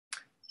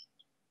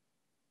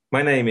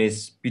My name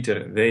is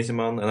Pieter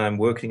Wezeman and I'm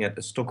working at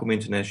the Stockholm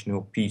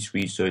International Peace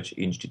Research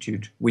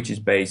Institute, which is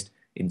based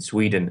in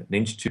Sweden, an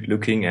institute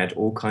looking at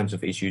all kinds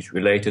of issues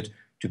related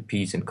to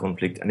peace and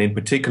conflict, and in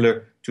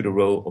particular to the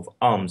role of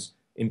arms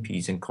in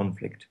peace and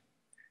conflict.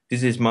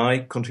 This is my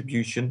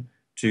contribution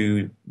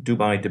to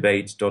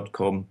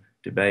DubaiDebates.com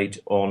debate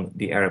on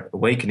the Arab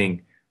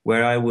Awakening,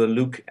 where I will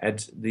look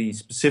at the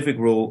specific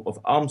role of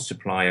arms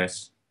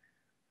suppliers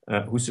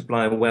who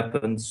supply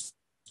weapons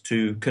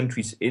to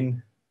countries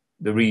in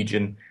the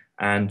region,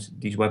 and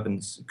these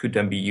weapons could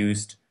then be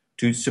used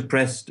to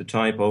suppress the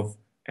type of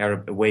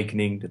Arab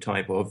awakening, the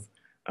type of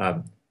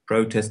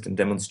protest and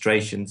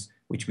demonstrations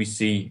which we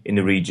see in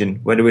the region,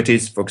 whether it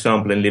is, for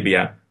example, in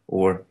Libya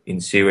or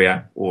in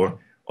Syria or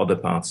other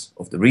parts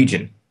of the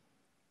region.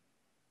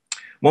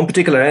 One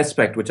particular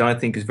aspect which I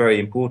think is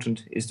very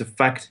important is the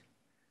fact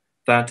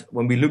that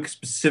when we look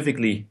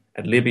specifically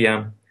at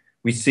Libya,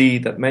 we see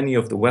that many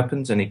of the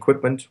weapons and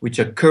equipment which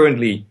are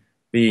currently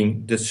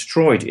being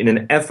destroyed in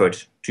an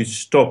effort to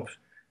stop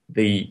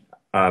the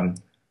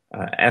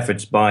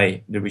efforts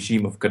by the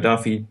regime of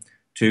Gaddafi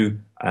to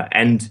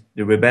end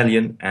the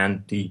rebellion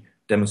and the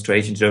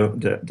demonstrations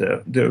of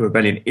the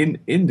rebellion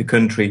in the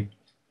country.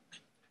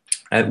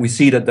 We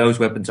see that those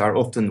weapons are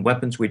often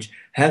weapons which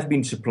have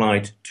been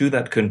supplied to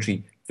that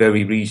country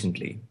very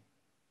recently.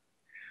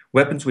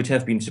 Weapons which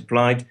have been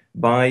supplied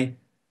by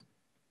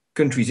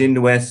countries in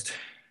the West,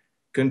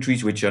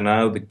 countries which are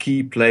now the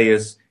key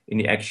players in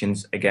the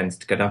actions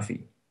against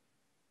Gaddafi.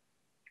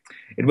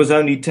 It was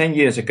only 10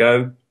 years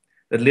ago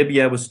that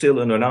Libya was still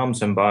under an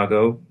arms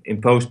embargo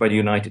imposed by the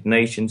United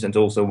Nations and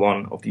also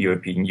one of the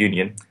European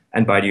Union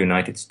and by the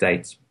United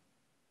States.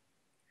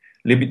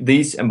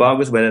 These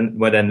embargoes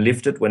were then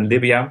lifted when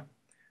Libya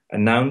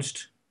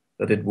announced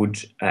that it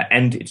would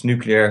end its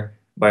nuclear,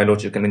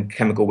 biological and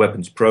chemical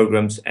weapons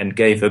programs and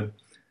gave up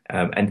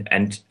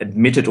and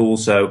admitted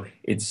also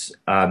its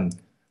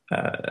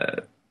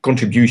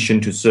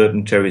contribution to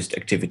certain terrorist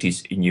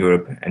activities in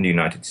Europe and the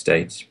United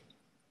States.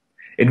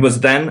 It was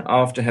then,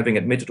 after having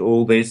admitted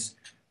all this,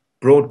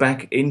 brought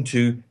back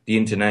into the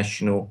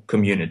international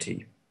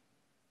community.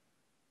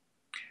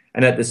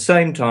 And at the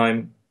same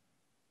time,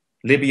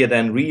 Libya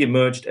then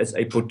re-emerged as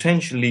a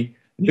potentially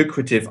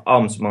lucrative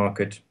arms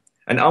market,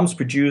 and arms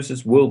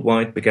producers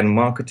worldwide began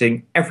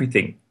marketing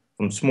everything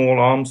from small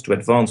arms to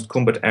advanced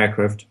combat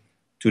aircraft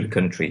to the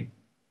country.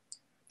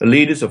 The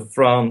leaders of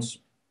France,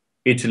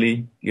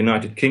 Italy,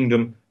 United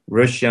Kingdom,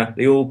 Russia,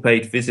 they all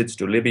paid visits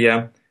to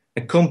Libya,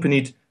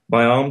 accompanied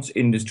by arms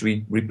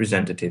industry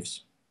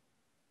representatives.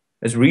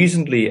 As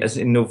recently as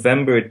in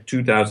November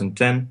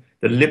 2010,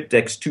 the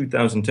Libdex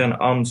 2010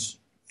 arms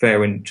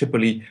fair in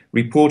Tripoli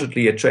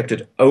reportedly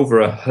attracted over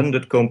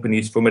 100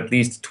 companies from at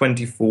least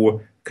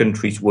 24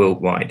 countries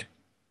worldwide.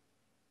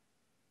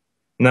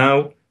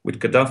 Now, with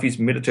Gaddafi's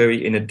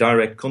military in a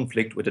direct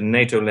conflict with a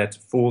NATO-led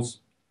force,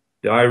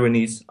 the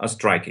ironies are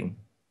striking.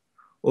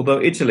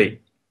 Although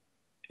Italy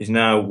is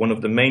now one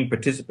of the main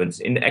participants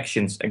in the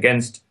actions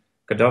against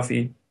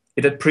Gaddafi,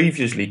 it had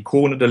previously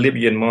cornered the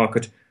Libyan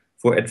market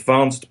for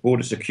advanced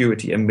border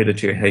security and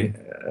military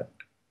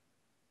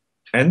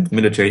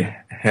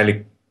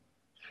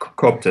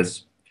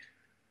helicopters.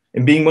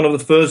 In being one of the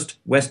first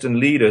Western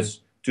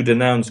leaders to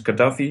denounce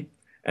Gaddafi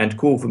and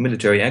call for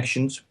military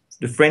actions,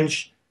 the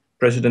French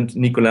President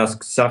Nicolas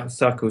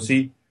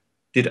Sarkozy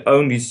did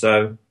only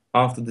so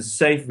after the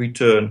safe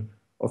return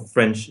of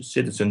French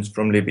citizens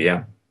from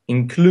Libya,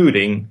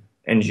 including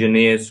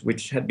engineers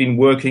which had been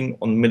working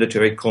on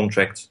military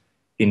contracts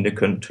in the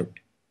country.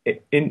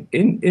 In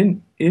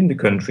the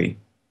country.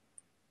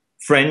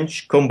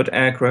 French combat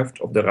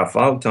aircraft of the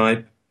Rafale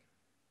type,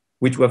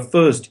 which were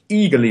first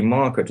eagerly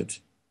marketed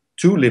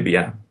to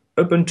Libya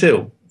up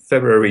until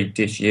February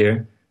this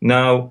year,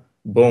 now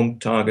bomb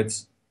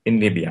targets in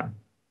Libya.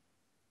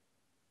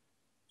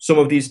 Some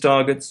of these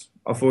targets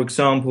are, for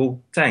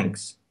example,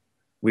 tanks,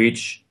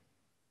 which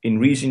in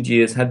recent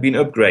years had been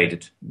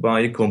upgraded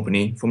by a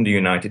company from the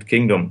United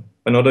Kingdom,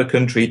 another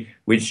country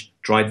which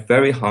tried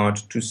very hard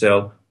to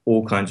sell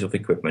all kinds of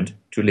equipment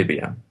to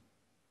Libya.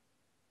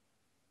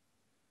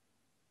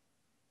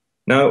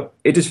 Now,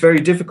 it is very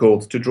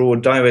difficult to draw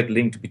a direct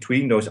link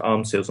between those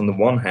arms sales on the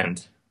one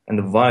hand and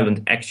the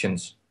violent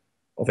actions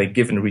of a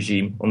given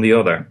regime on the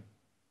other.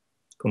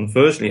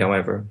 Conversely,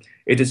 however,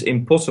 it is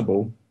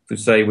impossible to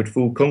say with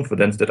full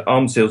confidence that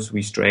arms sales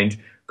restraint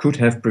could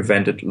have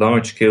prevented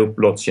large-scale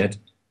bloodshed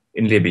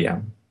in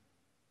Libya.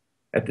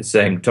 At the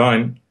same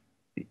time,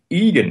 the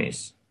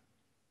eagerness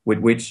with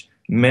which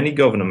many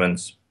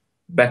governments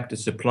backed the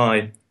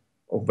supply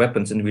of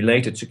weapons and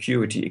related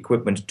security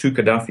equipment to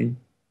Gaddafi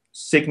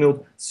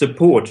signaled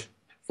support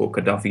for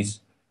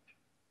Gaddafi's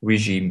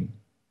regime.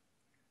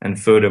 And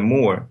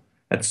furthermore,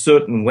 had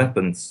certain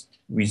weapons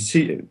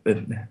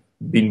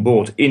been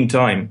bought in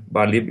time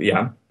by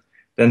Libya,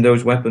 then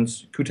those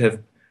weapons could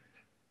have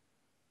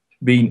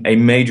been a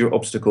major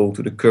obstacle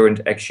to the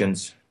current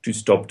actions to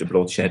stop the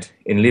bloodshed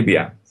in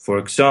Libya. For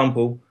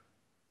example,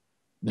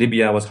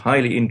 Libya was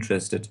highly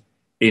interested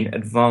in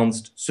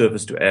advanced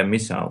surface-to-air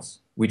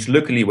missiles, which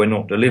luckily were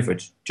not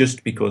delivered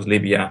just because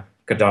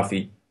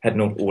Gaddafi had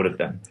not ordered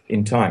them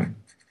in time.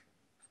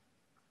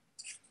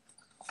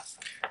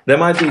 There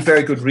might be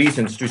very good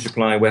reasons to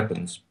supply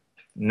weapons.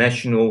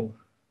 National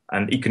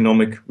and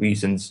economic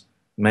reasons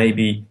may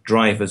be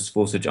drivers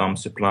for such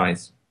arms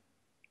supplies.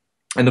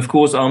 And of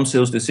course, arms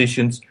sales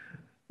decisions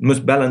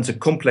must balance a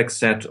complex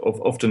set of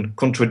often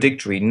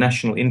contradictory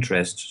national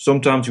interests,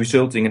 sometimes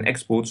resulting in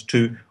exports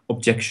to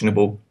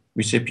objectionable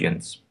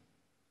recipients.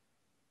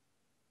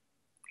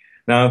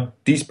 Now,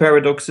 these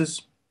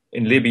paradoxes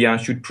in Libya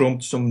should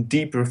prompt some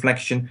deep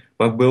reflection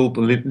by world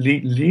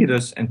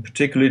leaders, and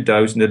particularly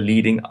those in the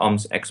leading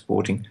arms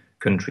exporting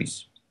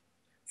countries.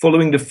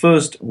 Following the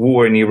first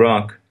war in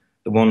Iraq,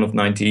 the one of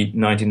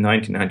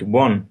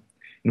 1990-91,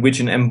 in which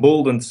an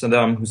emboldened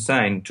Saddam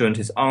Hussein turned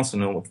his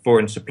arsenal of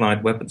foreign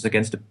supplied weapons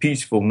against a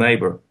peaceful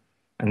neighbor,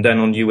 and then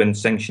on UN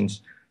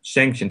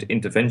sanctioned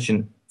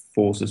intervention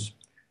forces,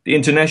 the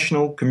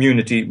international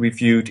community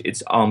reviewed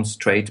its arms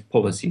trade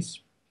policies.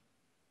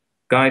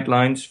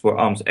 Guidelines for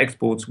arms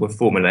exports were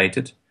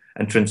formulated,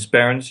 and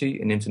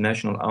transparency in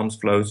international arms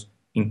flows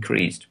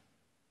increased.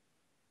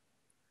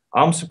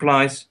 Arms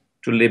supplies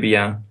to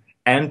Libya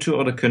and to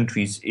other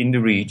countries in the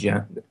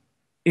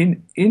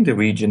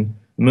region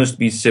must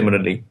be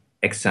similarly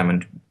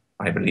examined,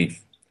 I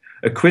believe.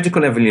 A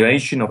critical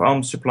evaluation of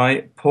arms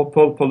supply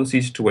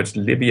policies towards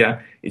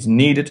Libya is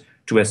needed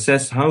to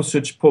assess how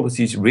such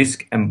policies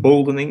risk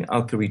emboldening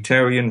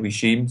authoritarian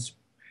regimes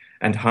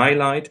and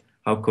highlight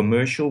how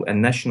commercial and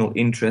national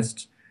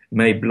interests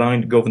may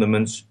blind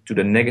governments to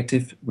the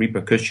negative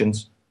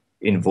repercussions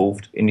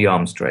involved in the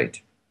arms trade.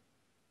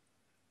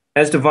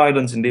 As the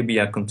violence in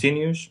Libya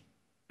continues,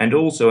 and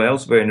also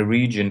elsewhere in the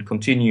region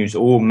continues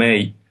or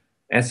may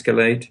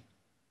escalate,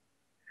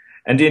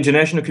 and the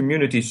international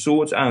community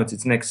sorts out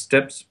its next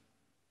steps,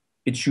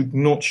 it should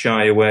not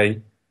shy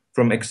away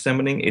from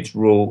examining its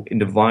role in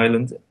the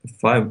violence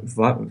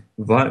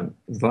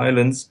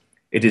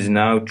it is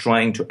now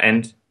trying to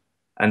end,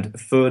 and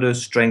further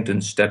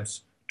strengthen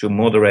steps to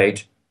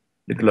moderate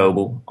the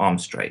global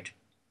arms trade.